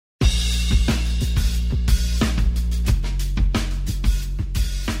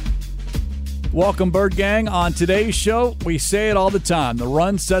Welcome, Bird Gang. On today's show, we say it all the time. The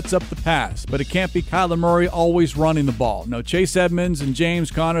run sets up the pass, but it can't be Kyler Murray always running the ball. No, Chase Edmonds and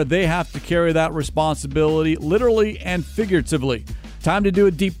James Conner, they have to carry that responsibility literally and figuratively. Time to do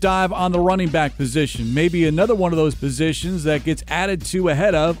a deep dive on the running back position. Maybe another one of those positions that gets added to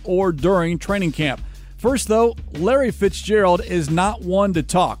ahead of or during training camp. First, though, Larry Fitzgerald is not one to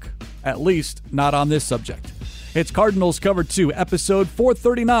talk, at least not on this subject. It's Cardinals Cover 2, episode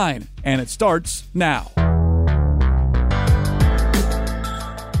 439, and it starts now.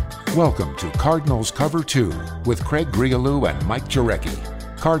 Welcome to Cardinals Cover 2 with Craig Grialou and Mike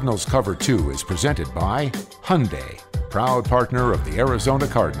Jurecki. Cardinals Cover 2 is presented by Hyundai, proud partner of the Arizona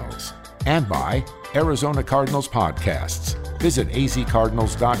Cardinals, and by Arizona Cardinals Podcasts. Visit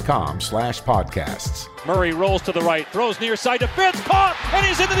azcardinals.com/podcasts. Murray rolls to the right, throws near side to Fitz, caught, and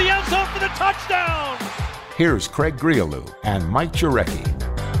he's into the end zone for the touchdown! Here's Craig Grialou and Mike Jurecki.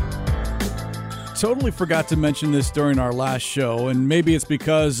 Totally forgot to mention this during our last show, and maybe it's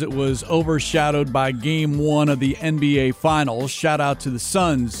because it was overshadowed by Game 1 of the NBA Finals. Shout out to the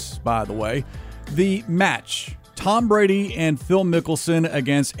Suns, by the way. The match, Tom Brady and Phil Mickelson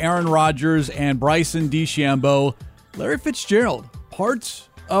against Aaron Rodgers and Bryson DeChambeau. Larry Fitzgerald, part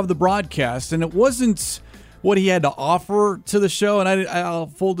of the broadcast, and it wasn't what he had to offer to the show. And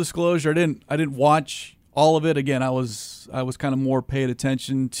full disclosure, I didn't watch all of it. Again, I was kind of more paid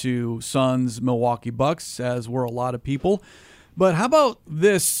attention to Suns, Milwaukee Bucks, as were a lot of people. But how about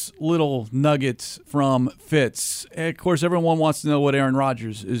this little nugget from Fitz? Of course, everyone wants to know what Aaron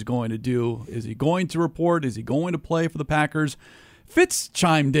Rodgers is going to do. Is he going to report? Is he going to play for the Packers? Fitz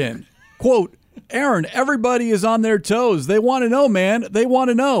chimed in, quote, "Aaron, everybody is on their toes. They want to know, man. They want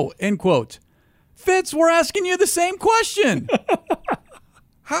to know," end quote. Fitz, we're asking you the same question.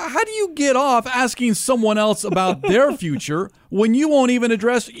 How do you get off asking someone else about their future when you won't even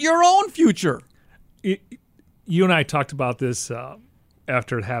address your own future? You and I talked about this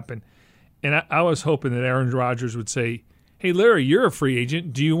after it happened, and I was hoping that Aaron Rodgers would say, "Hey, Larry, you're a free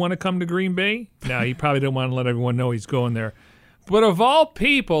agent. Do you want to come to Green Bay?" Now, he probably didn't want to let everyone know he's going there. But of all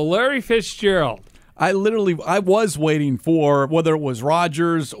people, Larry Fitzgerald. I was waiting for whether it was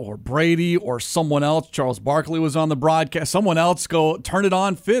Rodgers or Brady or someone else. Charles Barkley was on the broadcast. Someone else go, turn it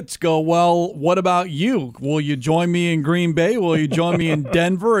on, Fitz. Go, well, what about you? Will you join me in Green Bay? Will you join me in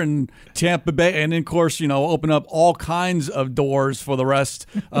Denver and Tampa Bay? And, of course, open up all kinds of doors for the rest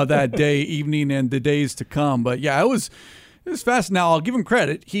of that day, evening, and the days to come. But, yeah, it was fast. Now, I'll give him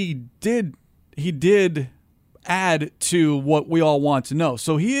credit. He did add to what we all want to know.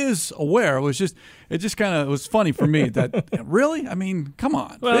 So he is aware. It just kind of was funny for me that really, I mean, come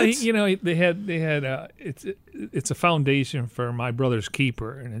on. Well, they had it's a foundation for My Brother's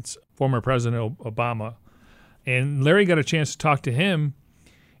Keeper, and it's former President Obama, and Larry got a chance to talk to him,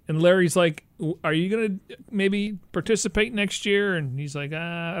 and Larry's like, "Are you gonna maybe participate next year?" And he's like,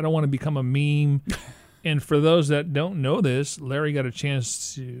 "I don't want to become a meme." And for those that don't know this, Larry got a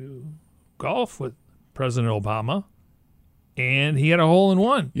chance to golf with President Obama, and he had a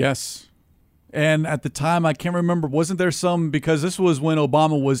hole-in-one. Yes. And at the time, I can't remember, wasn't there because this was when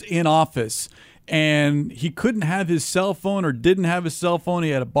Obama was in office, and he couldn't have his cell phone or didn't have his cell phone.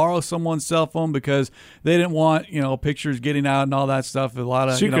 He had to borrow someone's cell phone because they didn't want, pictures getting out and all that stuff. A lot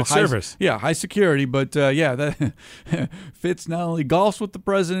of Secret Service. High security. But that Fitz not only golfs with the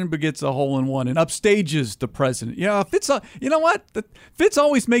president, but gets a hole-in-one and upstages the president. Yeah, Fitz. You know what? Fitz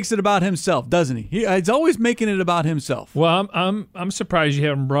always makes it about himself, doesn't he? He's always making it about himself. Well, I'm surprised you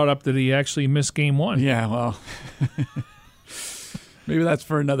haven't brought up that he actually missed Game 1. Yeah, well. Maybe that's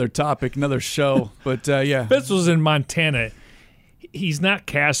for another topic, another show. But, yeah. Fitz was in Montana. He's not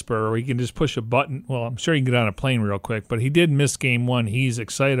Casper, or he can just push a button. Well, I'm sure he can get on a plane real quick, but he did miss Game 1. He's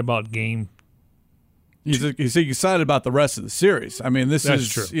excited about Game 2. He's excited about the rest of the series. I mean, that's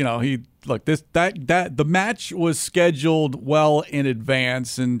true. The match was scheduled well in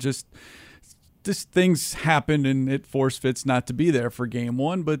advance, and just things happened, and it forced Fitz not to be there for Game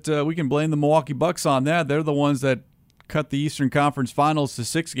 1. But we can blame the Milwaukee Bucks on that. They're the ones that cut the Eastern Conference Finals to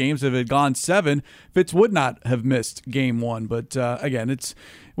 6 games. If it had gone 7, Fitz would not have missed Game 1. But again, it's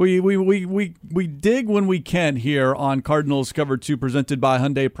we dig when we can here on Cardinals Cover 2, presented by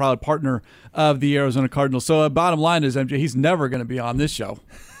Hyundai, proud partner of the Arizona Cardinals. So bottom line is, MJ, he's never going to be on this show.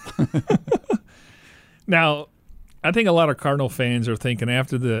 Now, I think a lot of Cardinal fans are thinking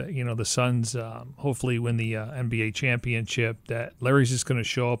after the Suns hopefully win the NBA championship that Larry's just going to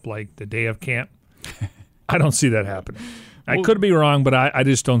show up like the day of camp. I don't see that happening. I could be wrong, but I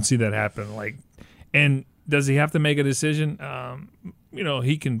just don't see that happening. And does he have to make a decision?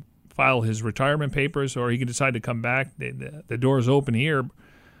 He can file his retirement papers, or he can decide to come back. The door is open here,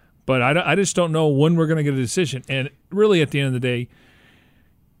 But I just don't know when we're going to get a decision. And really, at the end of the day,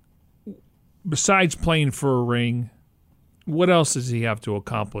 besides playing for a ring, what else does he have to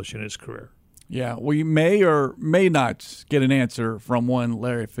accomplish in his career? Yeah, we may or may not get an answer from one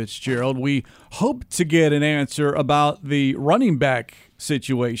Larry Fitzgerald. We hope to get an answer about the running back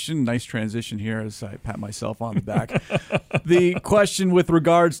situation. Nice transition here as I pat myself on the back. The question with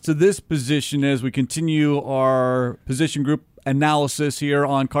regards to this position as we continue our position group analysis here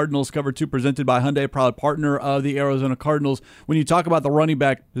on Cardinals Cover 2 presented by Hyundai, proud partner of the Arizona Cardinals. When you talk about the running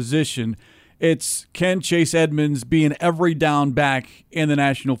back position, it's can Chase Edmonds be an every down back in the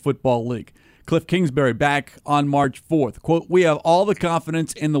National Football League? Cliff Kingsbury back on March 4th. Quote, "We have all the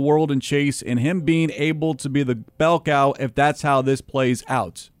confidence in the world in Chase and him being able to be the bell cow if that's how this plays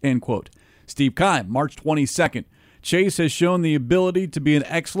out." End quote. Steve Keim, March 22nd. "Chase has shown the ability to be an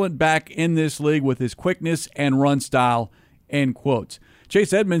excellent back in this league with his quickness and run style." End quote.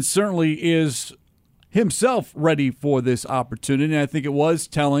 Chase Edmonds certainly is himself ready for this opportunity. And I think it was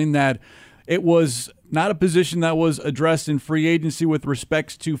telling that it was not a position that was addressed in free agency with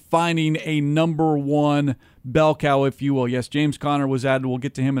respects to finding a number one bell cow, if you will. Yes, James Conner was added. We'll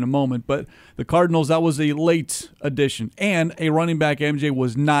get to him in a moment. But the Cardinals, that was a late addition. And a running back, MJ,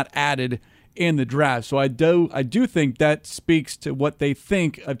 was not added in the draft. So I do think that speaks to what they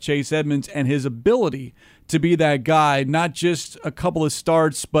think of Chase Edmonds and his ability to be that guy, not just a couple of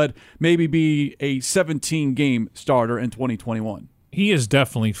starts, but maybe be a 17-game starter in 2021. He has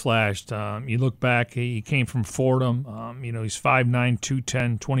definitely flashed. You look back, he came from Fordham. He's 5'9",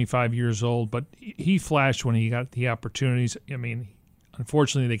 210, 25 years old, but he flashed when he got the opportunities. I mean,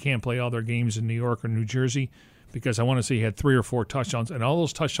 unfortunately, they can't play all their games in New York or New Jersey because I want to say he had 3 or 4 touchdowns, and all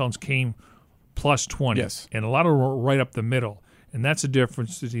those touchdowns came plus 20. Yes. And a lot of them were right up the middle. And that's the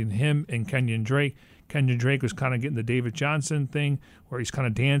difference between him and Kenyon Drake. Kenyon Drake was kind of getting the David Johnson thing where he's kind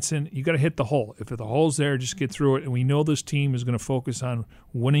of dancing. You got to hit the hole. If the hole's there, just get through it. And we know this team is going to focus on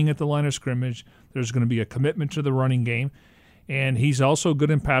winning at the line of scrimmage. There's going to be a commitment to the running game. And he's also good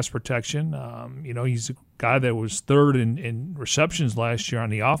in pass protection. He's a guy that was third in receptions last year on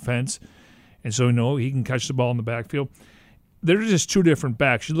the offense. And so, he can catch the ball in the backfield. They're just two different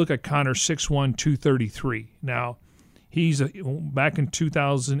backs. You look at Conner, 6'1", 233. Now, he's back in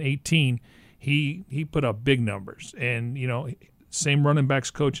 2018, he put up big numbers. And, same running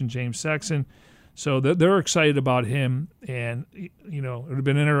backs coach in James Saxon. So they're excited about him. And, it would have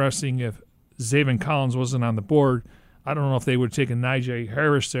been interesting if Zaven Collins wasn't on the board. I don't know if they would have taken Najee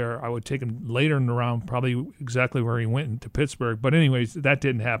Harris there. I would take him later in the round, probably exactly where he went to Pittsburgh. But anyways, that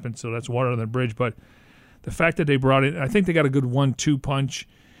didn't happen, so that's water on the bridge. But the fact that they brought it, I think they got a good 1-2 punch,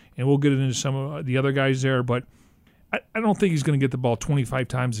 and we'll get into some of the other guys there. But I don't think he's going to get the ball 25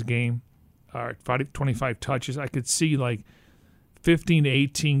 times a game, 25 touches. I could see like 15 to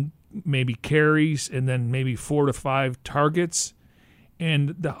 18 maybe carries and then maybe 4 to 5 targets.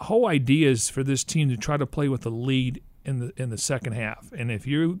 And the whole idea is for this team to try to play with a lead in the second half. And if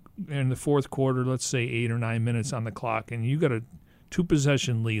you're in the fourth quarter, let's say 8 or 9 minutes on the clock, and you got a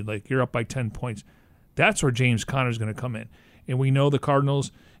 2-possession lead, like you're up by 10 points, that's where James Conner is going to come in. And we know the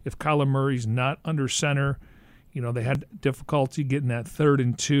Cardinals, if Kyler Murray's not under center, they had difficulty getting that 3rd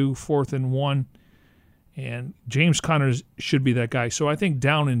and 2, 4th and 1. And James Conner should be that guy. So I think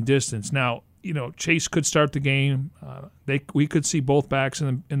down in distance. Now, Chase could start the game. We could see both backs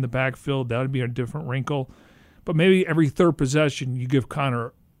in the backfield. That would be a different wrinkle. But maybe every third possession you give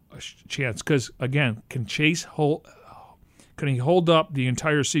Conner a chance. Because, again, can he hold up the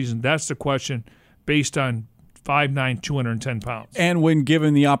entire season? That's the question based on 5'9", 210 pounds. And when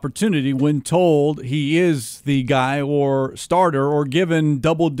given the opportunity, when told he is the guy or starter or given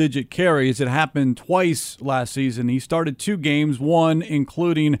double-digit carries, it happened twice last season. He started 2 games, one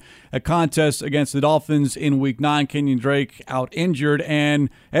including a contest against the Dolphins in Week 9. Kenyon Drake out injured, and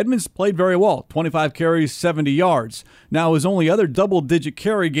Edmonds played very well, 25 carries, 70 yards. Now, his only other double-digit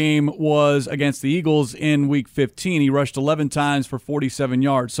carry game was against the Eagles in Week 15. He rushed 11 times for 47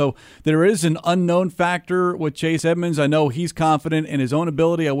 yards. So there is an unknown factor with Chase Edmonds. I know he's confident in his own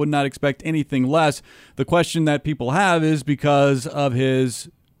ability. I would not expect anything less. The question that people have is because of his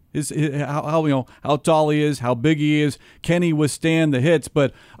how tall he is, how big he is, can he withstand the hits?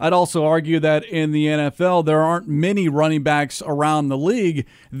 But I'd also argue that in the NFL, there aren't many running backs around the league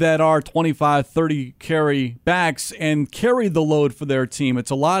that are 25, 30 carry backs and carry the load for their team.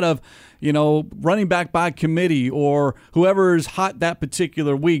 It's a lot of, running back by committee or whoever's hot that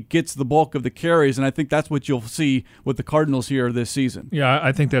particular week gets the bulk of the carries, and I think that's what you'll see with the Cardinals here this season. Yeah,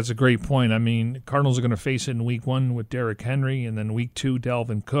 I think that's a great point. I mean, Cardinals are going to face it in Week 1 with Derrick Henry, and then Week 2,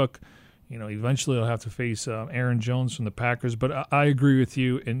 Dalvin Cook. Eventually they'll have to face Aaron Jones from the Packers. But I agree with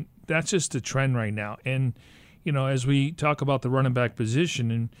you, and that's just the trend right now. And, as we talk about the running back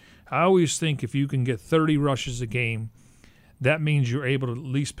position, and I always think if you can get 30 rushes a game, that means you're able to at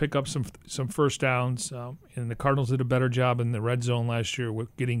least pick up some first downs. And the Cardinals did a better job in the red zone last year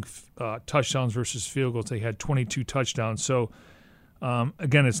with getting touchdowns versus field goals. They had 22 touchdowns. So,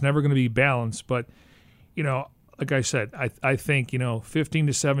 again, it's never going to be balanced. But, like I said, I think, 15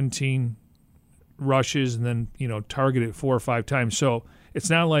 to 17 rushes and then, target it 4 or 5 times. So it's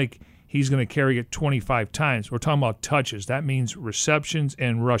not like he's going to carry it 25 times. We're talking about touches. That means receptions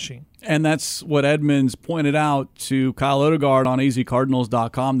and rushing. And that's what Edmonds pointed out to Kyle Odegaard on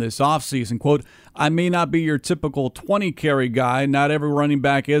azcardinals.com this offseason. Quote, I may not be your typical 20-carry guy. Not every running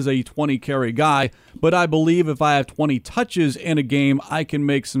back is a 20-carry guy. But I believe if I have 20 touches in a game, I can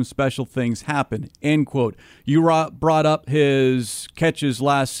make some special things happen. End quote. You brought up his catches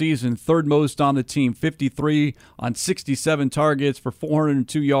last season, third most on the team, 53 on 67 targets for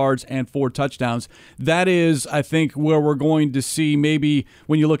 402 yards and 4 touchdowns. That is, I think, where we're going to see maybe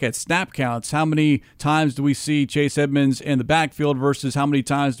when you look at snap counts, how many times do we see Chase Edmonds in the backfield versus how many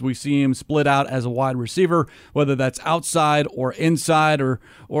times do we see him split out as a wide receiver, whether that's outside or inside or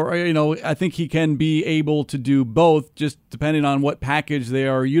I think he can be able to do both just depending on what package they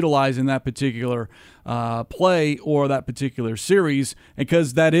are utilizing that particular play or that particular series,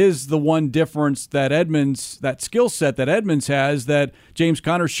 because that is the one difference that that skill set that Edmonds has, that James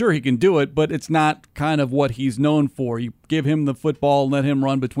Conner, sure, he can do it, but it's not kind of what he's known for. You give him the football and let him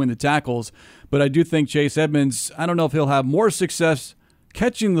run between the tackles. But I do think Chase Edmonds, I don't know if he'll have more success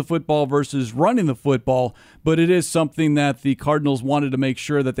catching the football versus running the football, but it is something that the Cardinals wanted to make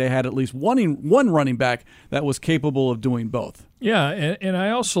sure that they had at least one running back that was capable of doing both. Yeah, and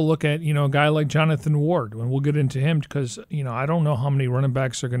I also look at, a guy like Jonathan Ward, and we'll get into him because, I don't know how many running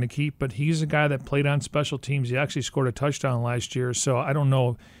backs they're going to keep, but he's a guy that played on special teams. He actually scored a touchdown last year, so I don't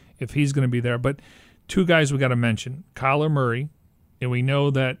know if he's going to be there. But 2 guys we got to mention, Kyler Murray, and we know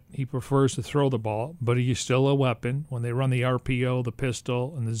that he prefers to throw the ball, but he's still a weapon when they run the RPO, the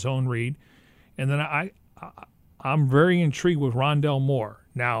pistol, and the zone read. And then I'm very intrigued with Rondale Moore.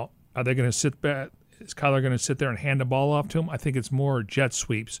 Now, are they going to sit back? Is Kyler going to sit there and hand the ball off to him? I think it's more jet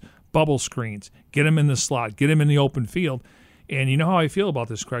sweeps, bubble screens, get him in the slot, get him in the open field. And you know how I feel about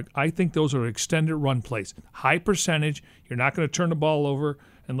this, Craig. I think those are extended run plays. High percentage. You're not going to turn the ball over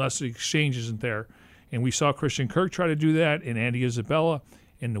unless the exchange isn't there. And we saw Christian Kirk try to do that in Andy Isabella.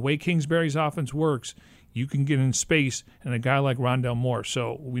 And the way Kingsbury's offense works, you can get in space and a guy like Rondale Moore.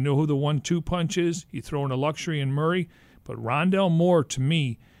 So we know who the 1-2 punch is. You throw in a luxury in Murray. But Rondale Moore, to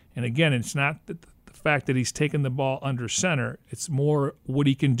me, and again, it's not the fact that he's taken the ball under center. It's more what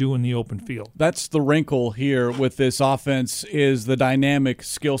he can do in the open field. That's the wrinkle here with this offense, is the dynamic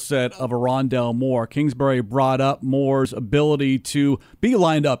skill set of a Rondale Moore. Kingsbury brought up Moore's ability to be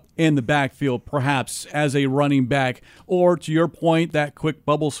lined up in the backfield, perhaps as a running back, or to your point, that quick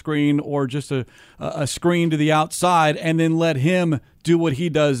bubble screen or just a screen to the outside, and then let him do what he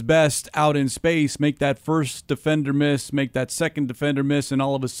does best out in space, make that first defender miss, make that second defender miss, and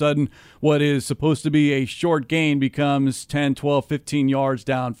all of a sudden what is supposed to be a short gain becomes 10, 12, 15 yards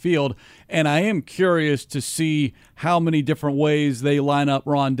downfield. And I am curious to see how many different ways they line up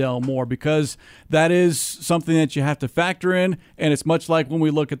Rondale Moore, because that is something that you have to factor in. And it's much like when we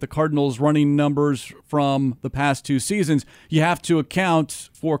look at the Cardinals' running numbers from the past 2 seasons, you have to account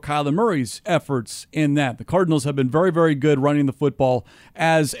for Kyler Murray's efforts in that. The Cardinals have been very, very good running the football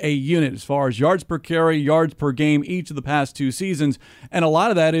as a unit as far as yards per carry, yards per game each of the past 2 seasons. And a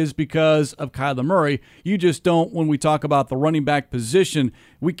lot of that is because of Kyler Murray. You just don't, when we talk about the running back position,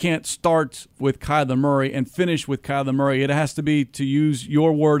 we can't start with Kyler Murray and finish with Kyler Murray. It has to be, to use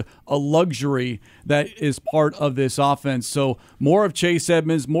your word, a luxury that is part of this offense. So more of Chase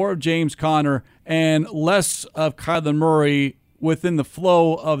Edmonds, more of James Conner, and less of Kyler Murray within the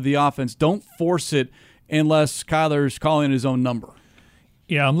flow of the offense. Don't force it unless Kyler's calling his own number.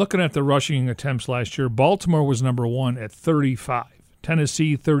 Yeah, I'm looking at the rushing attempts last year. Baltimore was number 1 at 35.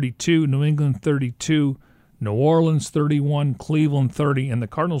 Tennessee, 32. New England, 32. New Orleans, 31. Cleveland, 30. And the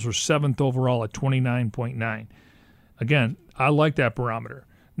Cardinals were 7th overall at 29.9. Again, I like that barometer.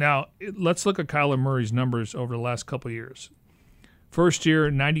 Now, let's look at Kyler Murray's numbers over the last couple of years. First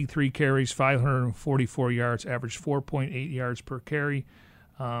year, 93 carries, 544 yards, averaged 4.8 yards per carry,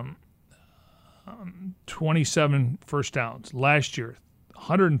 27 first downs. Last year,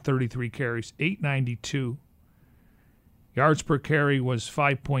 133 carries, 892. Yards per carry was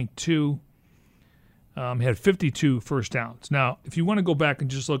 5.2. Had 52 first downs. Now, if you want to go back and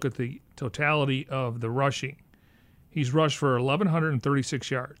just look at the totality of the rushing, he's rushed for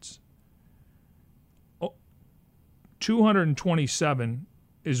 1,136 yards. 227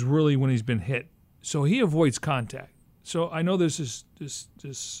 is really when he's been hit. So he avoids contact. So I know there's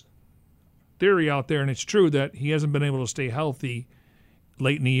this theory out there, and it's true, that he hasn't been able to stay healthy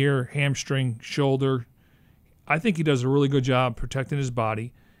late in the year, hamstring, shoulder. I think he does a really good job protecting his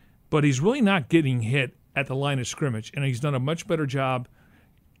body, but he's really not getting hit at the line of scrimmage, and he's done a much better job,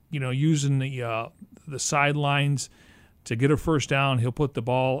 using the sidelines to get a first down. He'll put the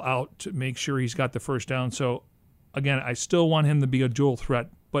ball out to make sure he's got the first down. So, again, I still want him to be a dual threat,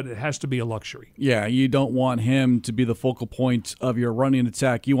 but it has to be a luxury. Yeah, you don't want him to be the focal point of your running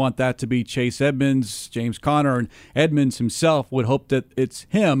attack. You want that to be Chase Edmonds, James Conner, and Edmonds himself would hope that it's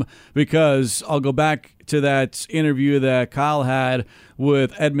him, because I'll go back to that interview that Kyle had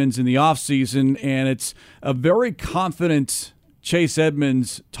with Edmonds in the offseason, and it's a very confident Chase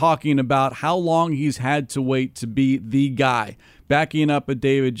Edmonds talking about how long he's had to wait to be the guy, backing up a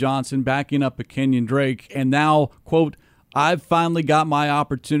David Johnson, backing up a Kenyon Drake, and now, quote, I've finally got my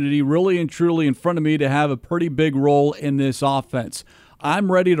opportunity really and truly in front of me to have a pretty big role in this offense.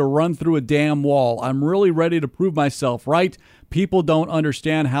 I'm ready to run through a damn wall. I'm really ready to prove myself, right? People don't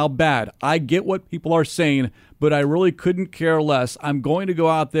understand how bad. I get what people are saying, but I really couldn't care less. I'm going to go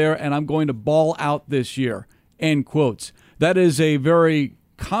out there and I'm going to ball out this year. End quotes. That is a very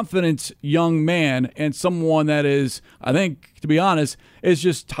confident young man, and someone that is, I think, to be honest, is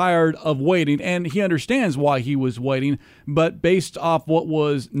just tired of waiting. And he understands why he was waiting, but based off what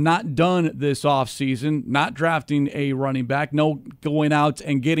was not done this offseason, not drafting a running back, no going out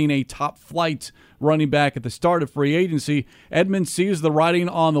and getting a top flight running back at the start of free agency, Edmonds sees the writing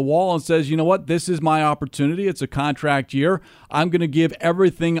on the wall and says, you know what, this is my opportunity. It's a contract year. I'm going to give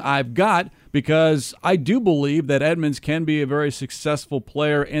everything I've got, because I do believe that Edmonds can be a very successful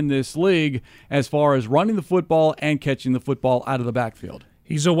player in this league as far as running the football and catching the football out of the backfield.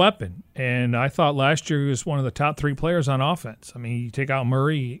 He's a weapon, and I thought last year he was one of the top 3 players on offense. I mean, you take out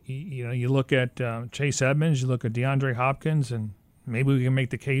Murray, you look at Chase Edmonds, you look at DeAndre Hopkins, and maybe we can make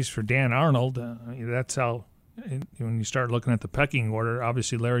the case for Dan Arnold. That's how, when you start looking at the pecking order,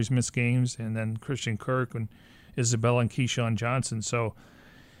 obviously Larry's missed games, and then Christian Kirk and Isabella and Keyshawn Johnson. So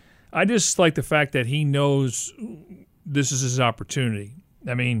I just like the fact that he knows this is his opportunity.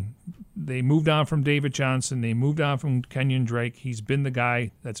 I mean, they moved on from David Johnson. They moved on from Kenyon Drake. He's been the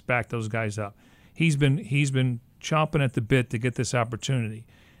guy that's backed those guys up. He's been chomping at the bit to get this opportunity,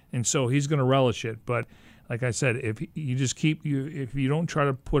 and so he's going to relish it. But like I said, if you don't try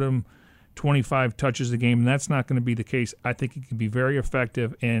to put him 25 touches a game, and that's not going to be the case, I think he can be very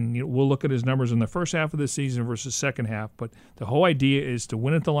effective. And we'll look at his numbers in the first half of the season versus second half. But the whole idea is to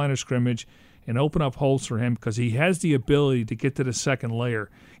win at the line of scrimmage and open up holes for him, because he has the ability to get to the second layer.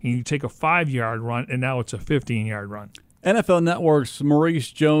 And you take a 5-yard run, and now it's a 15-yard run. NFL Network's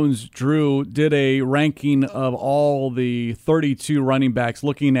Maurice Jones-Drew did a ranking of all the 32 running backs,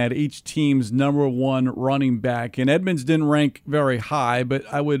 looking at each team's number 1 running back. And Edmonds didn't rank very high, but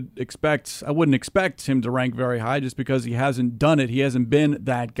I wouldn't expect him to rank very high just because he hasn't done it. He hasn't been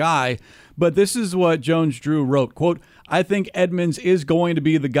that guy. But this is what Jones-Drew wrote, quote, I think Edmonds is going to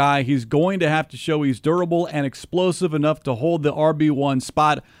be the guy. He's going to have to show he's durable and explosive enough to hold the RB1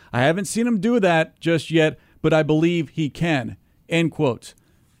 spot. I haven't seen him do that just yet, but I believe he can, end quote.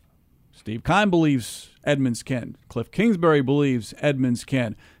 Steve Keim believes Edmonds can. Cliff Kingsbury believes Edmonds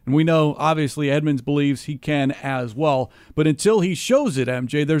can. And we know, obviously, Edmonds believes he can as well. But until he shows it,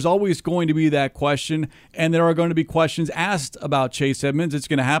 MJ, there's always going to be that question, and there are going to be questions asked about Chase Edmonds. It's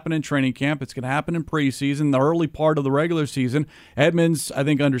going to happen in training camp. It's going to happen in preseason, the early part of the regular season. Edmonds, I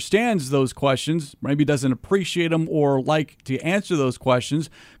think, understands those questions, maybe doesn't appreciate them or like to answer those questions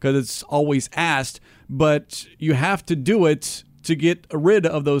because it's always asked, but you have to do it to get rid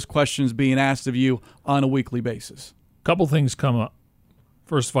of those questions being asked of you on a weekly basis. Couple things come up.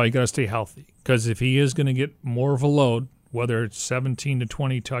 First of all, you got to stay healthy, because if he is going to get more of a load, whether it's 17 to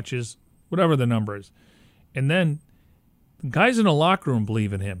 20 touches, whatever the number is, and then guys in the locker room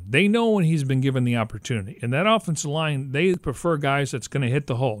believe in him. They know when he's been given the opportunity. And that offensive line, they prefer guys that's going to hit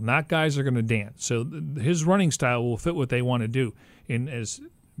the hole, not guys that are going to dance. So his running style will fit what they want to do. And as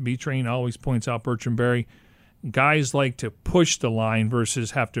B-Train always points out, Bertrand Berry, guys like to push the line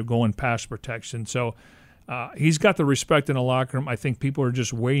versus have to go in pass protection. So he's got the respect in the locker room. I think people are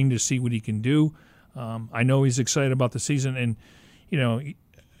just waiting to see what he can do. I know he's excited about the season, and I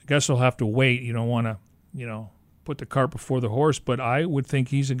guess he'll have to wait. You don't want to, put the cart before the horse, but I would think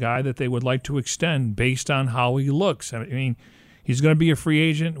he's a guy that they would like to extend based on how he looks. I mean, he's going to be a free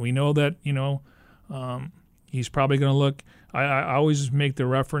agent. We know that, he's probably going to look. I always make the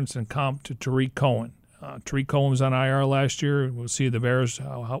reference and comp to Tariq Cohen. Tariq Cohen was on IR last year. We'll see the Bears,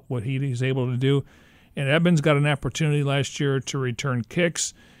 what he's able to do. And Edmonds got an opportunity last year to return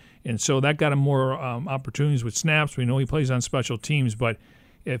kicks, and so that got him more opportunities with snaps. We know he plays on special teams, but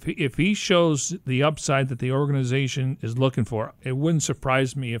if he shows the upside that the organization is looking for, it wouldn't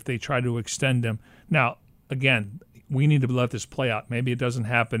surprise me if they try to extend him. Now, again, we need to let this play out. Maybe it doesn't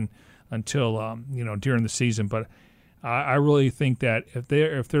happen until during the season, but I really think that if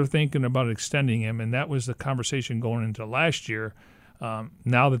they're thinking about extending him, and that was the conversation going into last year,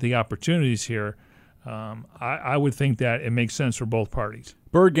 now that the opportunity is here, I would think that it makes sense for both parties.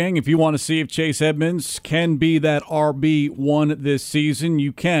 Bird Gang, if you want to see if Chase Edmonds can be that RB1 this season,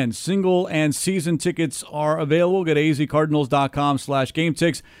 you can. Single and season tickets are available. Go to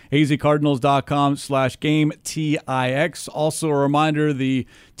azcardinals.com/gametix, azcardinals.com/gametix. Also a reminder, the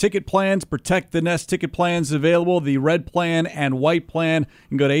ticket plans, Protect the Nest ticket plans available, the red plan and white plan.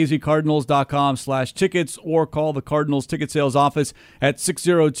 You can go to azcardinals.com/tickets or call the Cardinals ticket sales office at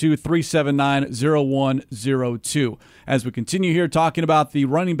 602-379-0102. As we continue here talking about the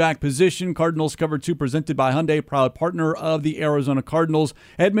running back position, Cardinals Cover 2 presented by Hyundai, proud partner of the Arizona Cardinals.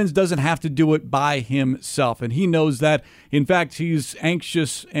 Edmonds doesn't have to do it by himself, and he knows that. In fact, he's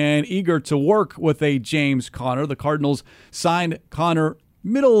anxious and eager to work with a James Conner. The Cardinals signed Conner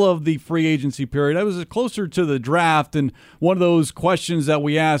middle of the free agency period. I was closer to the draft, and one of those questions that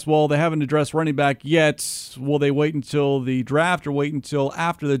we asked, well, they haven't addressed running back yet. Will they wait until the draft or wait until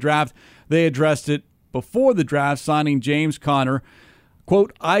after the draft? They addressed it before the draft, signing James Conner.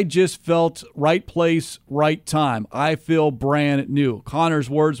 Quote, I just felt right place, right time. I feel brand new. Conner's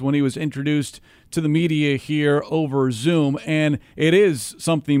words when he was introduced to the media here over Zoom, and it is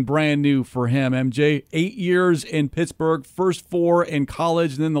something brand new for him. MJ, 8 years in Pittsburgh, first 4 in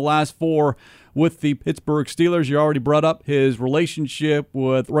college, and then the last 4 with the Pittsburgh Steelers. You already brought up his relationship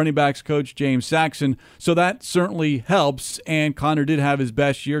with running backs coach James Saxon, so that certainly helps, and Conner did have his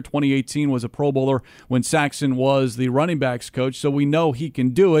best year. 2018 was a Pro Bowler when Saxon was the running backs coach, so we know he can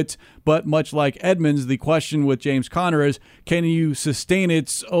do it, but much like Edmonds, the question with James Conner is, can you sustain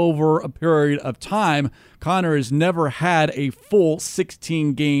it over a period of time? Conner has never had a full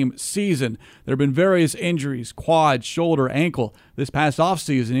 16-game season. There have been various injuries, quad, shoulder, ankle. This past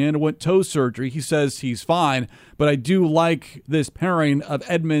offseason, he underwent toe surgery. He says he's fine, but I do like this pairing of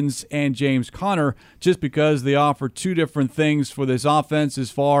Edmonds and James Conner just because they offer two different things for this offense as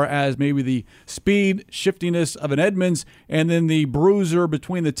far as maybe the speed, shiftiness of an Edmonds, and then the bruiser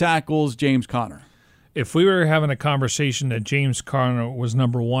between the tackles, James Conner. If we were having a conversation that James Conner was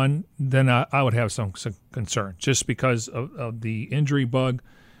number one, then I would have some concern just because of the injury bug.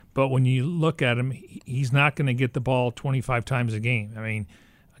 But when you look at him, he's not going to get the ball 25 times a game. I mean,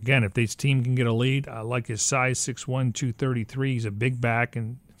 again, if this team can get a lead, I like his size, 6'1", 233. He's a big back,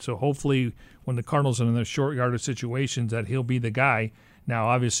 and so hopefully when the Cardinals are in the short yardage situations that he'll be the guy. Now,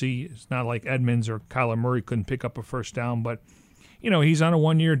 obviously, it's not like Edmonds or Kyler Murray couldn't pick up a first down, but he's on a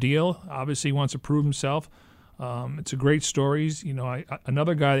one-year deal. Obviously, he wants to prove himself. It's a great story.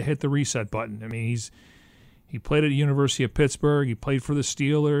 Another guy that hit the reset button. I mean, he played at the University of Pittsburgh. He played for the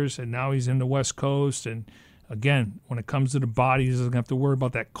Steelers, and now he's in the West Coast. And, again, when it comes to the body, he doesn't have to worry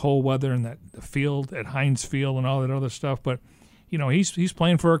about that cold weather and the field at Heinz Field and all that other stuff. But, he's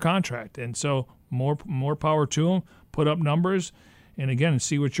playing for a contract. And so more power to him. Put up numbers. And, again,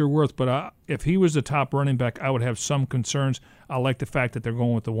 see what you're worth. But if he was the top running back, I would have some concerns. I like the fact that they're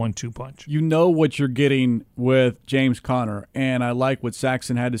going with the 1-2 punch. You know what you're getting with James Conner, and I like what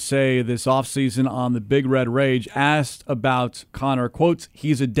Saxon had to say this offseason on the Big Red Rage, asked about Conner. Quotes,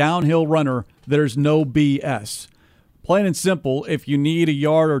 he's a downhill runner. There's no BS. Plain and simple, if you need a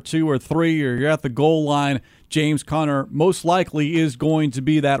yard or 2 or 3 or you're at the goal line, James Conner most likely is going to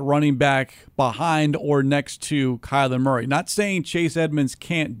be that running back behind or next to Kyler Murray. Not saying Chase Edmonds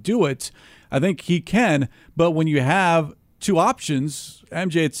can't do it. I think he can, but when you have two options,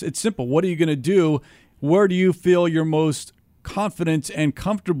 MJ, it's simple. What are you going to do? Where do you feel you're most confident and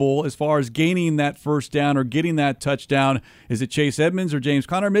comfortable as far as gaining that first down or getting that touchdown? Is it Chase Edmonds or James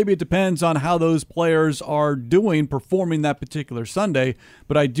Conner? Maybe it depends on how those players are performing that particular Sunday.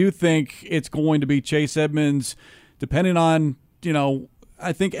 But I do think it's going to be Chase Edmonds, depending on,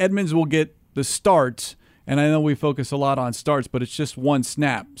 I think Edmonds will get the start. And I know we focus a lot on starts, but it's just one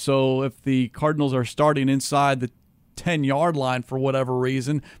snap. So if the Cardinals are starting inside the 10-yard line for whatever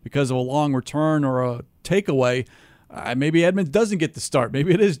reason because of a long return or a takeaway, maybe Edmonds doesn't get the start.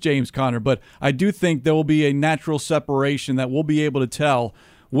 Maybe it is James Conner. But I do think there will be a natural separation that we'll be able to tell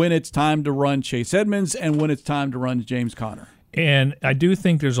when it's time to run Chase Edmonds and when it's time to run James Conner. And I do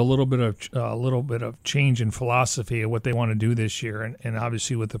think there's a little bit of change in philosophy of what they want to do this year. And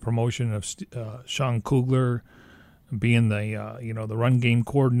obviously with the promotion of Sean Kugler being the the run game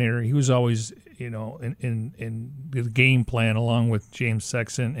coordinator. He was always in the game plan along with James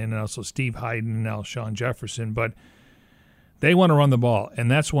Sexton and also Steve Hayden and now Sean Jefferson. But they want to run the ball, and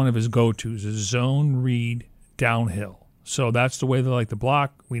that's one of his go-tos, is zone read downhill. So that's the way they like to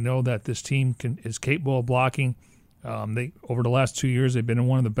block. We know that this team is capable of blocking. They over the last 2 years, they've been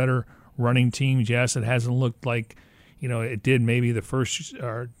one of the better running teams. Yes, it hasn't looked like it did maybe the first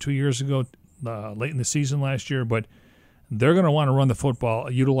 2 years ago, late in the season last year, but they're going to want to run the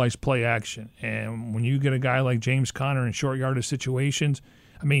football, utilize play action. And when you get a guy like James Conner in short yardage situations,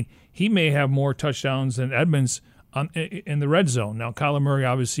 I mean, he may have more touchdowns than Edmonds in the red zone. Now, Kyler Murray,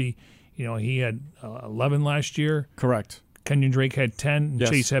 obviously, he had 11 last year. Correct. Kenyon Drake had 10, and Yes.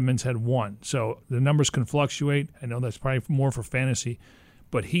 Chase Edmonds had 1. So the numbers can fluctuate. I know that's probably more for fantasy,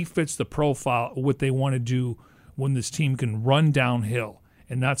 but he fits the profile of what they want to do when this team can run downhill.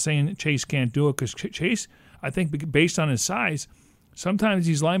 And not saying that Chase can't do it, because Chase, I think, based on his size, sometimes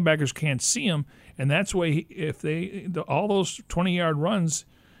these linebackers can't see him, and that's why all those 20-yard runs,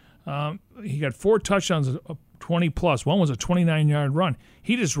 he got 4 touchdowns, 20-plus. One was a 29-yard run.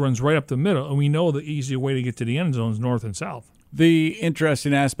 He just runs right up the middle, and we know the easier way to get to the end zone is north and south. The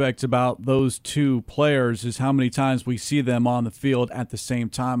interesting aspect about those two players is how many times we see them on the field at the same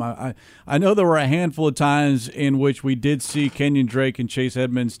time. I know there were a handful of times in which we did see Kenyon Drake and Chase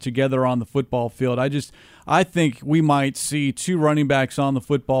Edmonds together on the football field. I think we might see 2 running backs on the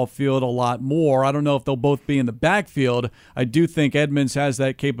football field a lot more. I don't know if they'll both be in the backfield. I do think Edmonds has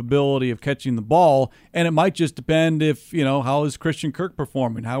that capability of catching the ball, and it might just depend if, how is Christian Kirk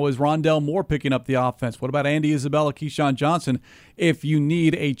performing? How is Rondell Moore picking up the offense? What about Andy Isabella, Keyshawn Johnson? If you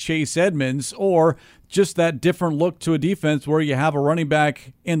need a Chase Edmonds or just that different look to a defense where you have a running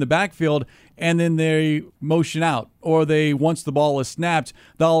back in the backfield and then they motion out, or once the ball is snapped,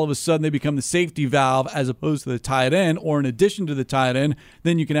 all of a sudden they become the safety valve as opposed to the tight end, or in addition to the tight end,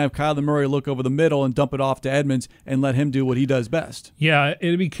 then you can have Kyler Murray look over the middle and dump it off to Edmonds and let him do what he does best. Yeah,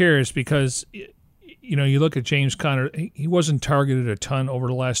 it'd be curious because, you look at James Conner, he wasn't targeted a ton over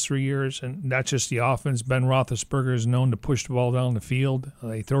the last 3 years, and that's just the offense. Ben Roethlisberger is known to push the ball down the field.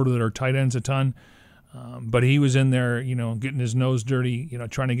 They throw to their tight ends a ton. But he was in there, getting his nose dirty,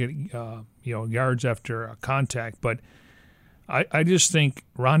 trying to get, yards after contact. But I just think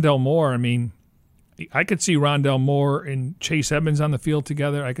Rondell Moore, I could see Rondell Moore and Chase Edmonds on the field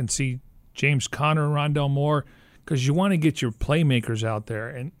together. I can see James Conner and Rondell Moore, because you want to get your playmakers out there.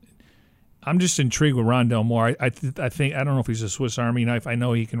 And I'm just intrigued with Rondell Moore. I think, I don't know if he's a Swiss Army knife. I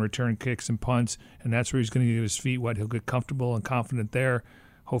know he can return kicks and punts, and that's where he's going to get his feet wet. He'll get comfortable and confident there.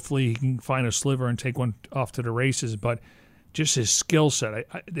 Hopefully he can find a sliver and take one off to the races. But just his skill set,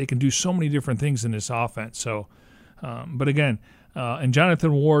 they can do so many different things in this offense. So, but again, and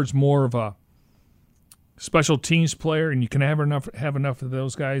Jonathan Ward's more of a special teams player, and you can have enough of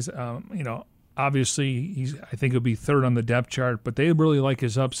those guys. Obviously I think he'll be third on the depth chart, but they really like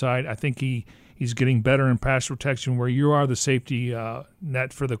his upside. I think he's getting better in pass protection, where you are the safety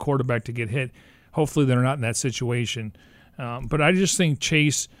net for the quarterback to get hit. Hopefully they're not in that situation. But I just think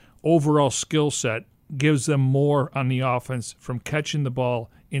Chase overall skill set gives them more on the offense from catching the ball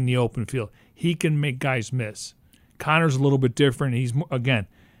in the open field. He can make guys miss. Connor's a little bit different. He's, again,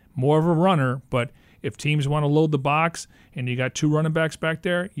 more of a runner, but if teams want to load the box and you got 2 running backs back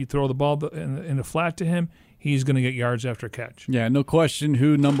there, you throw the ball in the flat to him, he's going to get yards after catch. Yeah, no question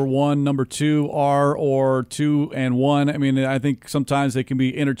who number 1, number 2 are, or 2 and 1. I think sometimes they can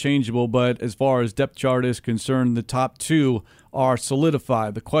be interchangeable, but as far as depth chart is concerned, the top 2 are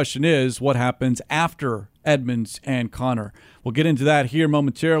solidified. The question is, what happens after Edmonds and Conner? We'll get into that here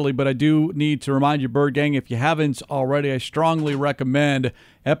momentarily, but I do need to remind you, Bird Gang, if you haven't already, I strongly recommend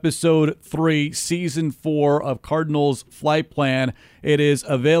Episode 3, Season 4 of Cardinals Flight Plan. It is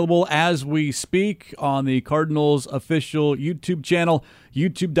available as we speak on the Cardinals official YouTube channel,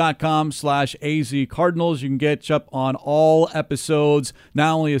 youtube.com/AZ Cardinals. You can get up on all episodes,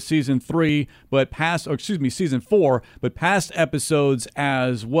 not only of Season 3, Season 4, but past episodes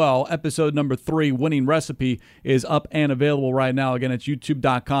as well. Episode number 3, Winning Recipe, is up and available right now. Again, it's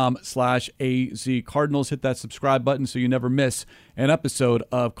youtube.com/AZ Cardinals. Hit that subscribe button so you never miss an episode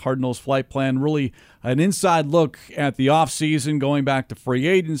of Cardinals Flight Plan. Really an inside look at the offseason, going back to free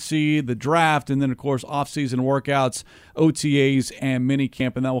agency, the draft, and then, of course, offseason workouts, OTAs, and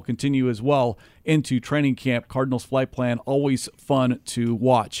minicamp, and that will continue as well into training camp. Cardinals Flight Plan, always fun to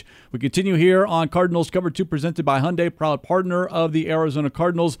watch. We continue here on Cardinals Cover 2, presented by Hyundai, proud partner of the Arizona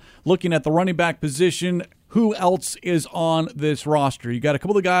Cardinals. Looking at the running back position, who else is on this roster? You got a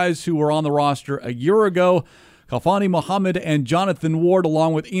couple of guys who were on the roster a year ago, Khalfani Muhammad and Jonathan Ward,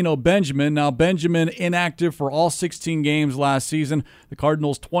 along with Eno Benjamin. Now, Benjamin inactive for all 16 games last season. The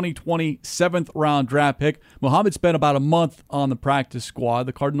Cardinals' 2020 7th-round draft pick. Muhammad spent about a month on the practice squad.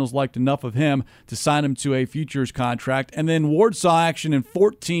 The Cardinals liked enough of him to sign him to a futures contract. And then Ward saw action in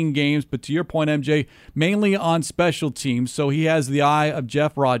 14 games, but to your point, MJ, mainly on special teams. So he has the eye of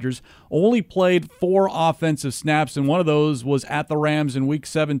Jeff Rodgers. Only played 4 offensive snaps, and one of those was at the Rams in Week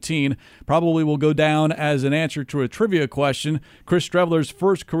 17. Probably will go down as an answer to a trivia question. Chris Streveler's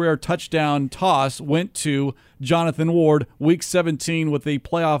first career touchdown toss went to Jonathan Ward, Week 17, with a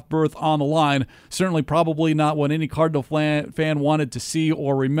playoff berth on the line. Certainly probably not what any Cardinal fan wanted to see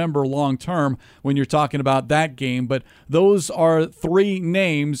or remember long term when you're talking about that game. But those are 3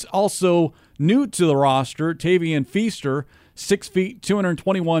 names. Also new to the roster, Tavian Feaster, 6 feet,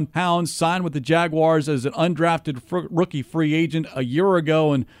 221 pounds, signed with the Jaguars as an undrafted rookie free agent a year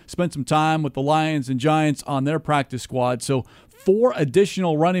ago and spent some time with the Lions and Giants on their practice squad. So 4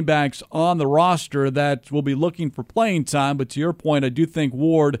 additional running backs on the roster that will be looking for playing time. But to your point, I do think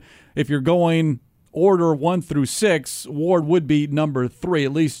Ward, if you're going order 1 through 6, Ward would be number 3,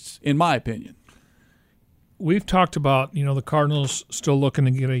 at least in my opinion. We've talked about, the Cardinals still looking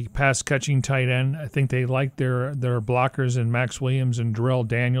to get a pass-catching tight end. I think they like their blockers in Max Williams and Darrell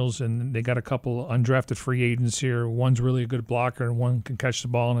Daniels, and they got a couple undrafted free agents here. One's really a good blocker, and one can catch the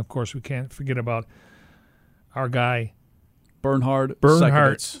ball. And, of course, we can't forget about our guy, Bernhard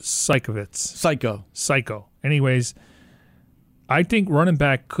Seikovits. Psycho. Anyways, I think running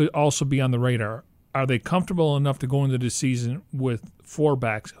back could also be on the radar. Are they comfortable enough to go into the season with 4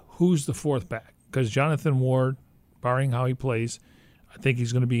 backs? Who's the 4th back? Because Jonathan Ward, barring how he plays, I think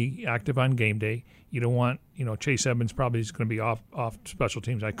he's going to be active on game day. You don't want, Chase Edmonds probably is going to be off special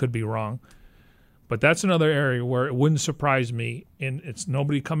teams. I could be wrong. But that's another area where it wouldn't surprise me, and it's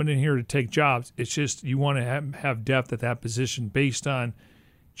nobody coming in here to take jobs. It's just you want to have depth at that position based on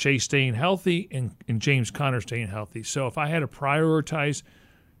Chase staying healthy and James Conner staying healthy. So if I had to prioritize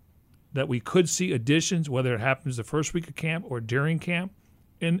that we could see additions, whether it happens the first week of camp or during camp,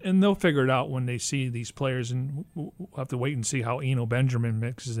 and they'll figure it out when they see these players, and we'll have to wait and see how Eno Benjamin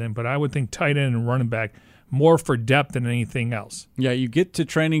mixes in. But I would think tight end and running back more for depth than anything else. Yeah, you get to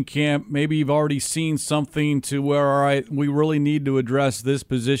training camp, maybe you've already seen something to where, all right, we really need to address this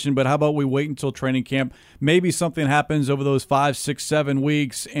position, but how about we wait until training camp? Maybe something happens over those 5, 6, 7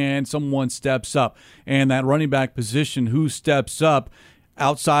 weeks and someone steps up. And that running back position, who steps up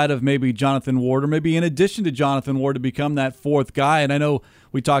outside of maybe Jonathan Ward, or maybe in addition to Jonathan Ward, to become that 4th guy. And I know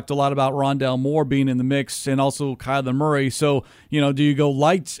we talked a lot about Rondale Moore being in the mix and also Kyler Murray. So, do you go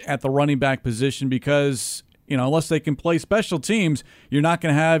light at the running back position because, unless they can play special teams, you're not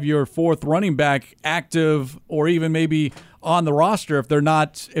going to have your 4th running back active or even maybe on the roster if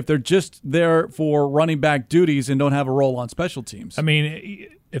they're just there for running back duties and don't have a role on special teams. I mean,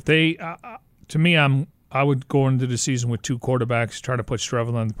 if they, to me, I would go into the season with 2 quarterbacks, try to put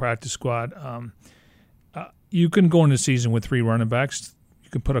Streveler on the practice squad. You can go into the season with 3 running backs. You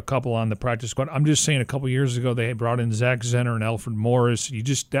can put a couple on the practice squad. I'm just saying a couple years ago they had brought in Zach Zenner and Alfred Morris.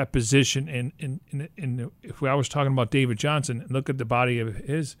 That position, and if I was talking about David Johnson, look at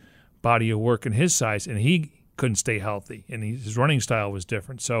his body of work and his size, and he couldn't stay healthy, and his running style was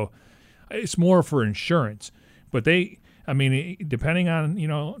different. So it's more for insurance. But depending on,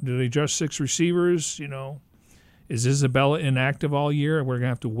 do they just 6 receivers? Is Isabella inactive all year? We're going to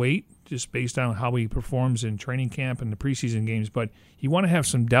have to wait just based on how he performs in training camp and the preseason games. But you want to have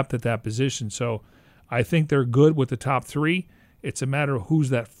some depth at that position. So I think they're good with the top 3. It's a matter of who's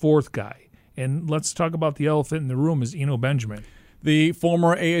that 4th guy. And let's talk about the elephant in the room is Eno Benjamin. The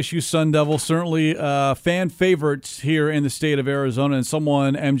former ASU Sun Devil, certainly fan favorites here in the state of Arizona, and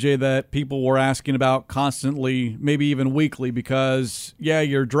someone, MJ, that people were asking about constantly, maybe even weekly, because,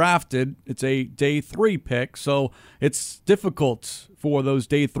 you're drafted. It's a day 3 pick, so it's difficult for those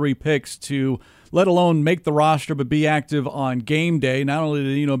day 3 picks to let alone make the roster but be active on game day. Not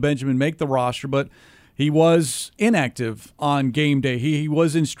only did Benjamin make the roster, but he was inactive on game day. He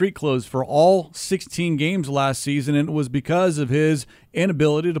was in street clothes for all 16 games last season, and it was because of his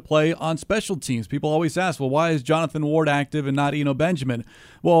inability to play on special teams. People always ask, well, why is Jonathan Ward active and not Eno Benjamin?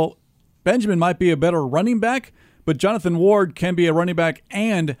 Well, Benjamin might be a better running back, but Jonathan Ward can be a running back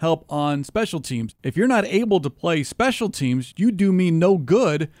and help on special teams. If you're not able to play special teams, you do me no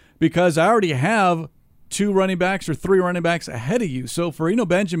good because I already have 2 running backs or 3 running backs ahead of you. So for Eno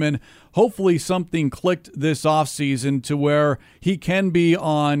Benjamin, hopefully something clicked this offseason to where he can be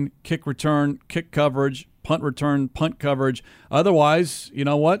on kick return, kick coverage, punt return, punt coverage. Otherwise, you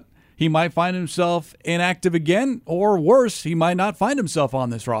know what? He might find himself inactive again, or worse, he might not find himself on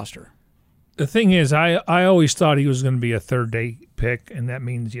this roster. The thing is, I always thought he was going to be a third-day pick, and that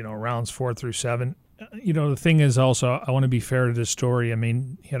means, rounds 4 through 7. The thing is also, I want to be fair to this story. I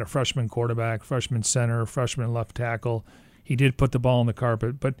mean, he had a freshman quarterback, freshman center, freshman left tackle. He did put the ball on the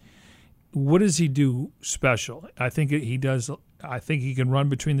carpet, but what does he do special? I think he does. I think he can run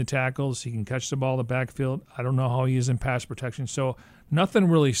between the tackles. He can catch the ball in the backfield. I don't know how he is in pass protection. So nothing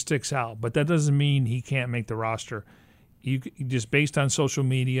really sticks out, but that doesn't mean he can't make the roster. You just based on social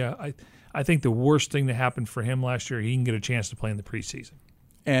media, I think the worst thing that happened for him last year, he can get a chance to play in the preseason.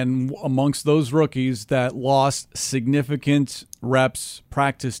 And amongst those rookies that lost significant reps,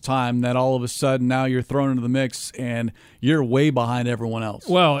 practice time, that all of a sudden now you're thrown into the mix and you're way behind everyone else.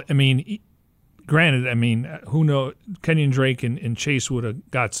 Well, I mean, granted, who knows? Kenyon Drake and Chase would have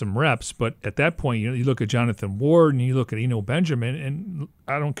got some reps, but at that point, you look at Jonathan Ward and you look at Eno Benjamin, and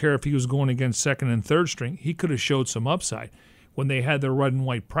I don't care if he was going against second and third string, he could have showed some upside. When they had their red and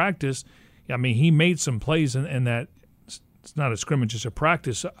white practice, he made some plays in that. It's not a scrimmage, it's a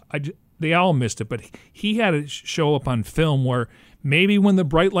practice. They all missed it, but he had to show up on film where maybe when the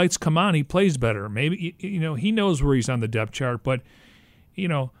bright lights come on, he plays better. Maybe he knows where he's on the depth chart, but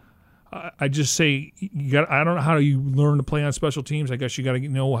I just say I don't know how you learn to play on special teams. I guess you got to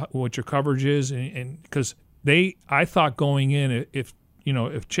know what your coverage is, and because I thought going in if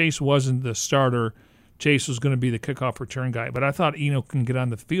Chase wasn't the starter, Chase was going to be the kickoff return guy. But I thought Eno can get on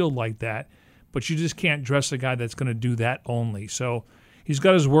the field like that. But you just can't dress a guy that's going to do that only. So he's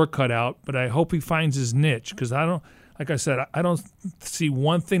got his work cut out, but I hope he finds his niche because I don't see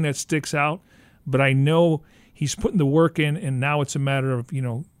one thing that sticks out, but I know he's putting the work in, and now it's a matter of,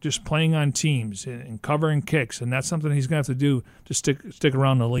 just playing on teams and covering kicks, and that's something he's going to have to do to stick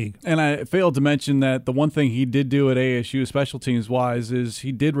around the league. And I failed to mention that the one thing he did do at ASU special teams-wise is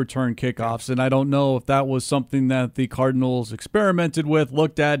he did return kickoffs, and I don't know if that was something that the Cardinals experimented with,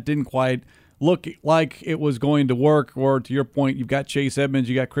 looked at, didn't quite look like it was going to work, or to your point, you've got Chase Edmonds,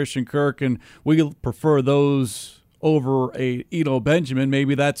 you got Christian Kirk, and we prefer those over a Eno Benjamin.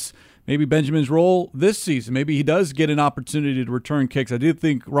 Maybe Benjamin's role this season. Maybe he does get an opportunity to return kicks. I do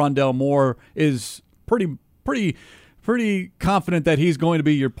think Rondell Moore is pretty confident that he's going to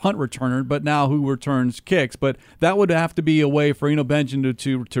be your punt returner, but now who returns kicks? But that would have to be a way for Eno Benjamin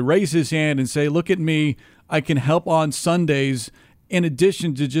to raise his hand and say, look at me, I can help on Sundays. In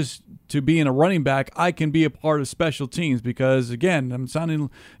addition to just to being a running back, I can be a part of special teams because, again,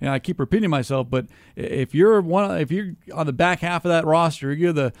 I keep repeating myself, but if you're on the back half of that roster,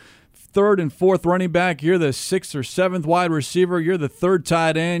 you're the third and fourth running back, you're the sixth or seventh wide receiver, you're the third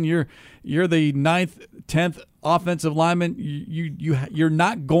tight end, you're the 9th, 10th offensive lineman, you're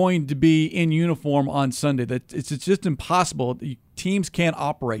not going to be in uniform on Sunday. It's just impossible. Teams can't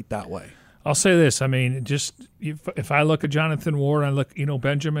operate that way. I'll say this. Just if I look at Jonathan Ward, I look at Eno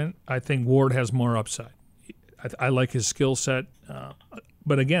Benjamin, I think Ward has more upside. I like his skill set.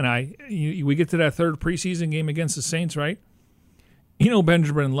 But again, we get to that third preseason game against the Saints, right? Eno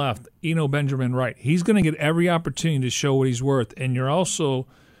Benjamin left, Eno Benjamin right. He's going to get every opportunity to show what he's worth. And you're also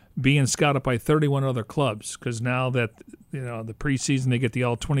being scouted by 31 other clubs because now that the preseason, they get the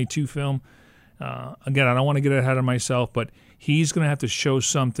all-22 film. Again, I don't want to get ahead of myself, but he's going to have to show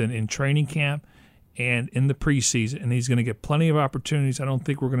something in training camp and in the preseason, and he's going to get plenty of opportunities. I don't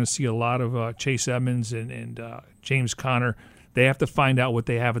think we're going to see a lot of Chase Edmonds and James Conner. They have to find out what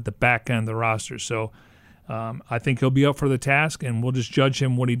they have at the back end of the roster. So I think he'll be up for the task, and we'll just judge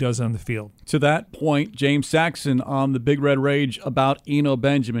him what he does on the field. To that point, James Saxon on the Big Red Rage about Eno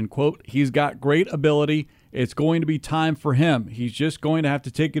Benjamin, quote, he's got great ability. It's going to be time for him. He's just going to have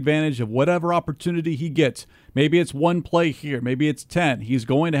to take advantage of whatever opportunity he gets. Maybe it's one play here. Maybe it's 10. He's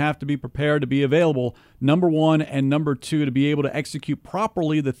going to have to be prepared to be available, number one, and number two, to be able to execute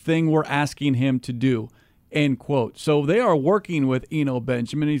properly the thing we're asking him to do, end quote. So they are working with Eno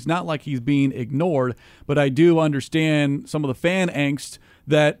Benjamin. He's not like he's being ignored, but I do understand some of the fan angst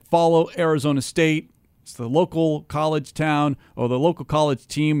that follow Arizona State. It's the local college town or the local college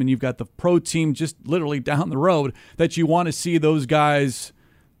team, and you've got the pro team just literally down the road that you want to see those guys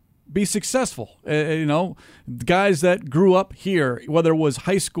be successful. Guys that grew up here, whether it was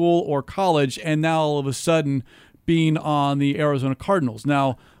high school or college, and now all of a sudden being on the Arizona Cardinals.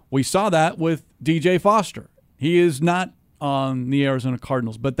 Now, we saw that with DJ Foster. He is not on the Arizona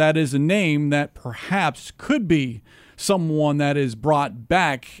Cardinals, but that is a name that perhaps could be someone that is brought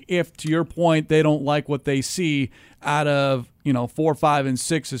back if, to your point, they don't like what they see out of 4, 5, and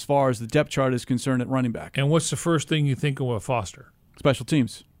 6 as far as the depth chart is concerned at running back. And what's the first thing you think of with Foster? Special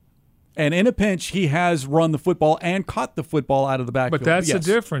teams. And in a pinch, he has run the football and caught the football out of the backfield. But that's the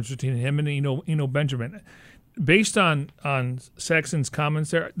difference between him and Eno Benjamin. based on Saxon's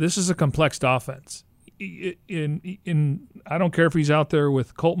comments there, this is a complex offense. In I don't care if he's out there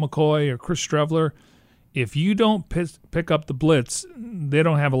with Colt McCoy or Chris Streveler. If you don't pick up the blitz, they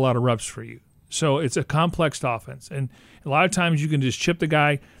don't have a lot of reps for you. So it's a complex offense, and a lot of times you can just chip the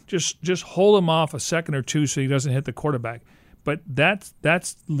guy, just hold him off a second or two so he doesn't hit the quarterback. But that's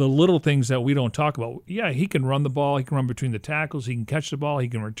the little things that we don't talk about. Yeah, he can run the ball, he can run between the tackles, he can catch the ball, he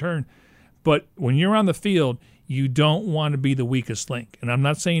can return. But when you're on the field, you don't want to be the weakest link. And I'm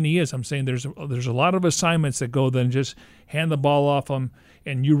not saying he is. I'm saying there's a lot of assignments that go then just hand the ball off him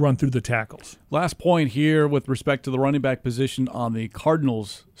and you run through the tackles. Last point here with respect to the running back position on the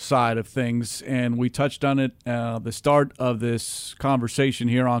Cardinals side of things, and we touched on it the start of this conversation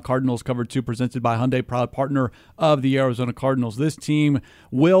here on Cardinals Cover 2 presented by Hyundai, proud partner of the Arizona Cardinals. This team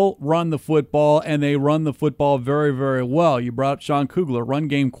will run the football, and they run the football very, very well. You brought up Sean Kugler, run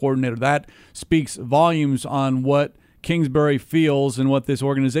game coordinator. That speaks volumes on what Kingsbury feels and what this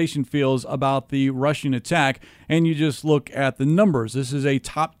organization feels about the rushing attack, and you just look at the numbers. This is a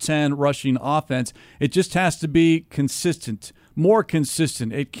top 10 rushing offense. It just has to be consistent, more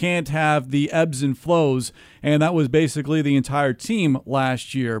consistent. It can't have the ebbs and flows, and that was basically the entire team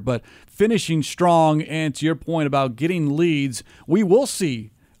last year. But finishing strong, and to your point about getting leads, we will see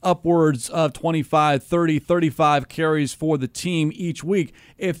upwards of 25, 30, 35 carries for the team each week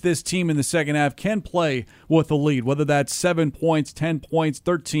if this team in the second half can play with a lead, whether that's 7 points, 10 points,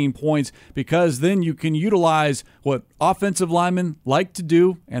 13 points, because then you can utilize what offensive linemen like to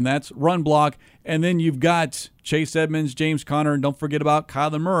do, and that's run block, and then you've got Chase Edmonds, James Conner, and don't forget about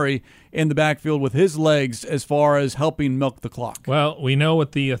Kyler Murray in the backfield with his legs as far as helping milk the clock. Well, we know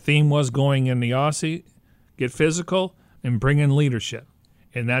what the theme was going in the Aussie, get physical and bring in leadership.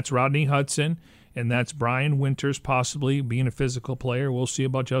 And that's Rodney Hudson, and that's Brian Winters possibly being a physical player. We'll see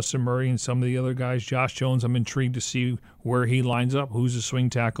about Justin Murray and some of the other guys. Josh Jones, I'm intrigued to see where he lines up, who's a swing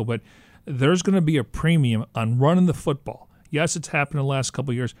tackle. But there's going to be a premium on running the football. Yes, it's happened in the last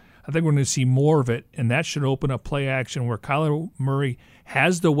couple of years. I think we're going to see more of it, and that should open up play action where Kyler Murray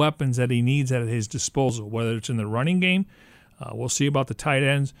has the weapons that he needs at his disposal, whether it's in the running game. We'll see about the tight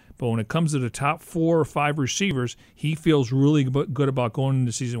ends, but when it comes to the top 4 or 5 receivers, he feels really good about going into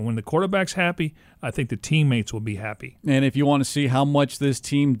the season. When the quarterback's happy, I think the teammates will be happy. And if you want to see how much this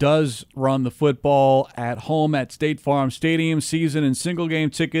team does run the football at home at State Farm Stadium, season and single game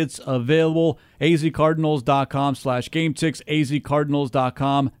tickets available, azcardinals.com/gametix,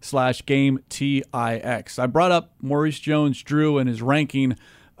 azcardinals.com/gametix. I brought up Maurice Jones-Drew and his ranking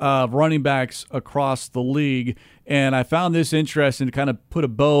of running backs across the league, and I found this interesting to kind of put a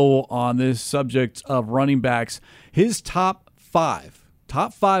bow on this subject of running backs. His top five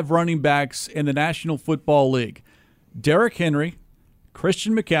running backs in the National Football League: Derrick Henry,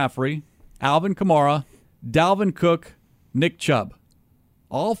 Christian McCaffrey, Alvin Kamara, Dalvin Cook, Nick Chubb.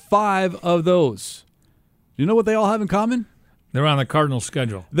 All 5 of those. You know what they all have in common? They're on the Cardinals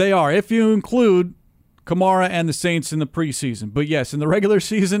schedule. They are, if you include Kamara and the Saints in the preseason. But yes, in the regular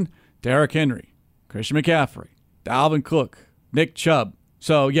season, Derrick Henry, Christian McCaffrey, Dalvin Cook, Nick Chubb.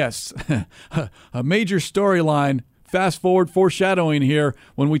 So yes, a major storyline. Fast forward foreshadowing here.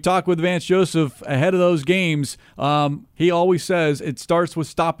 When we talk with Vance Joseph ahead of those games, he always says it starts with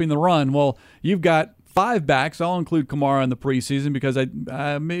stopping the run. Well, you've got 5 backs. I'll include Kamara in the preseason because it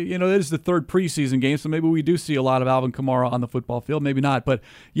is the 3rd preseason game, so maybe we do see a lot of Alvin Kamara on the football field. Maybe not, but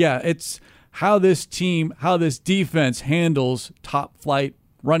yeah, it's how this defense handles top-flight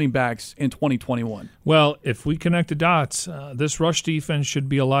running backs in 2021. Well, if we connect the dots, this rush defense should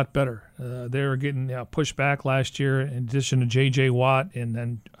be a lot better. They were getting pushed back last year in addition to J.J. Watt and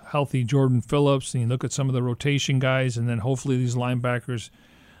then healthy Jordan Phillips. And you look at some of the rotation guys, and then hopefully these linebackers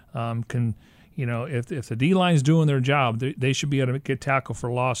can, if the D-line's doing their job, they should be able to get tackle for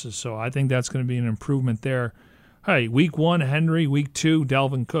losses. So I think that's going to be an improvement there. Hey, week 1, Henry. Week 2,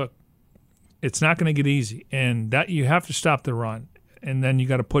 Dalvin Cook. It's not going to get easy, and that you have to stop the run. And then you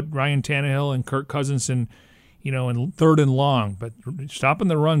got to put Ryan Tannehill and Kirk Cousins in 3rd and long. But stopping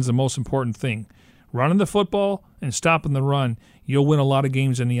the run is the most important thing. Running the football and stopping the run, you'll win a lot of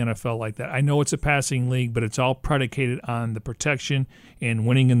games in the NFL like that. I know it's a passing league, but it's all predicated on the protection and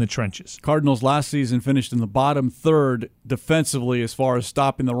winning in the trenches. Cardinals last season finished in the bottom 3rd defensively as far as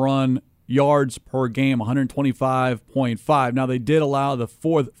stopping the run. Yards per game, 125.5. Now, they did allow the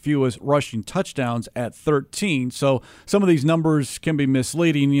 4th fewest rushing touchdowns at 13. So some of these numbers can be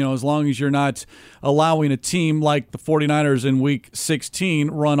misleading, as long as you're not allowing a team like the 49ers in Week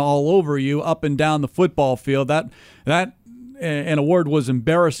 16 run all over you up and down the football field. That and a word was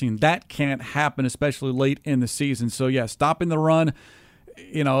embarrassing. That can't happen, especially late in the season. So, yeah, stopping the run.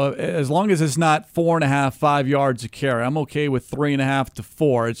 as long as it's not 4.5, 5 yards a carry, I'm okay with 3.5 to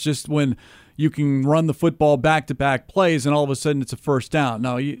 4. It's just when you can run the football back-to-back plays and all of a sudden it's a first down.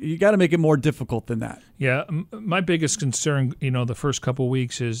 No, you got to make it more difficult than that. Yeah, my biggest concern, the first couple of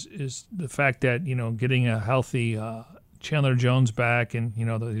weeks is the fact that, getting a healthy Chandler Jones back and,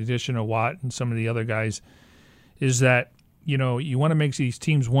 the addition of Watt and some of the other guys is that, you want to make these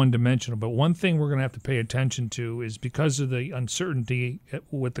teams one-dimensional. But one thing we're going to have to pay attention to is because of the uncertainty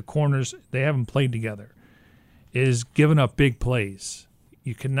with the corners, they haven't played together, is giving up big plays.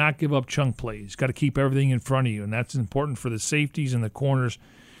 You cannot give up chunk plays. You've got to keep everything in front of you, and that's important for the safeties and the corners.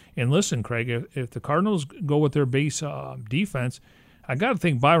 And listen, Craig, if the Cardinals go with their base defense, I got to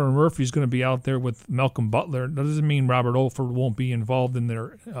think Byron Murphy's going to be out there with Malcolm Butler. That doesn't mean Robert Olford won't be involved in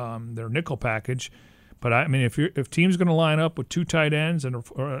their nickel package. But, if teams going to line up with 2 tight ends and a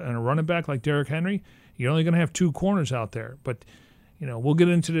running back like Derrick Henry, you're only going to have 2 corners out there. But, we'll get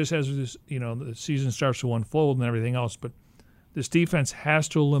into this as the season starts to unfold and everything else. But this defense has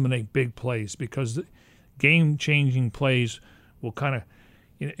to eliminate big plays because game-changing plays will kind of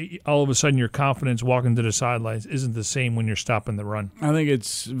all of a sudden your confidence walking to the sidelines isn't the same when you're stopping the run. I think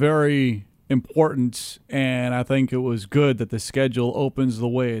it's very important, and I think it was good that the schedule opens the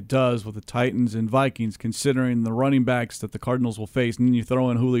way it does with the Titans and Vikings, considering the running backs that the Cardinals will face. And then you throw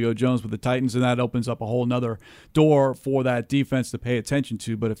in Julio Jones with the Titans, and that opens up a whole nother door for that defense to pay attention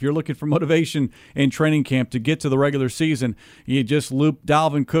to. But if you're looking for motivation in training camp to get to the regular season, you just loop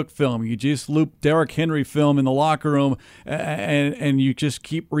Dalvin Cook film, you just loop Derrick Henry film in the locker room, and you just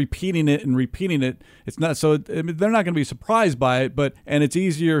keep repeating it and repeating it. It's not so they're not going to be surprised by it, and it's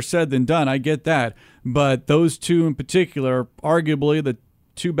easier said than done. I get that, but those two in particular, arguably the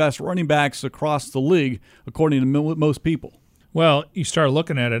 2 best running backs across the league, according to most people. Well, you start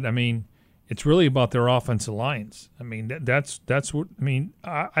looking at it. It's really about their offensive lines. That's what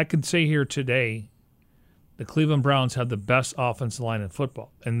I could say here today. The Cleveland Browns have the best offensive line in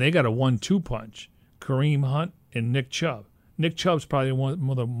football, and they got a 1-2 punch: Kareem Hunt and Nick Chubb. Nick Chubb's probably one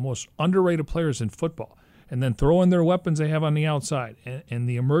of the most underrated players in football. And then throw in their weapons they have on the outside and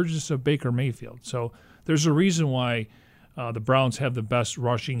the emergence of Baker Mayfield. So there's a reason why the Browns have the best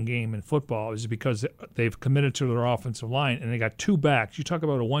rushing game in football is because they've committed to their offensive line, and they got 2 backs. You talk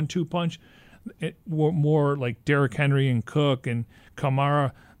about a 1-2 punch, more like Derrick Henry and Cook and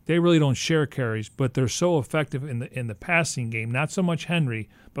Kamara. They really don't share carries, but they're so effective in the passing game. Not so much Henry,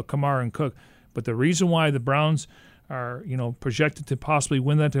 but Kamara and Cook. But the reason why the Browns are projected to possibly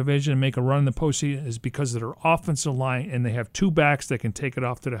win that division and make a run in the postseason is because of their offensive line, and they have 2 backs that can take it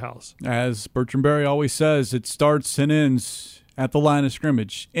off to the house. As Bertrand Berry always says, it starts and ends at the line of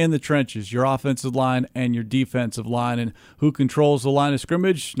scrimmage, in the trenches, your offensive line and your defensive line. And who controls the line of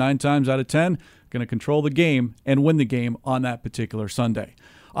scrimmage 9 times out of 10 going to control the game and win the game on that particular Sunday.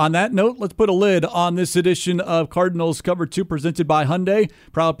 On that note, let's put a lid on this edition of Cardinals Cover 2 presented by Hyundai,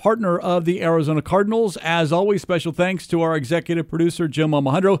 proud partner of the Arizona Cardinals. As always, special thanks to our executive producer, Jim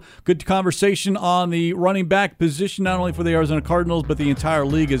Almohandro. Good conversation on the running back position, not only for the Arizona Cardinals, but the entire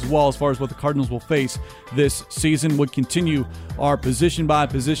league as well, as far as what the Cardinals will face this season. We'll continue our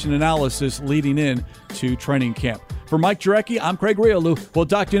position-by-position analysis leading in to training camp. For Mike Jurecki, I'm Craig Riolu. We'll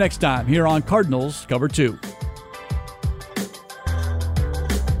talk to you next time here on Cardinals Cover 2.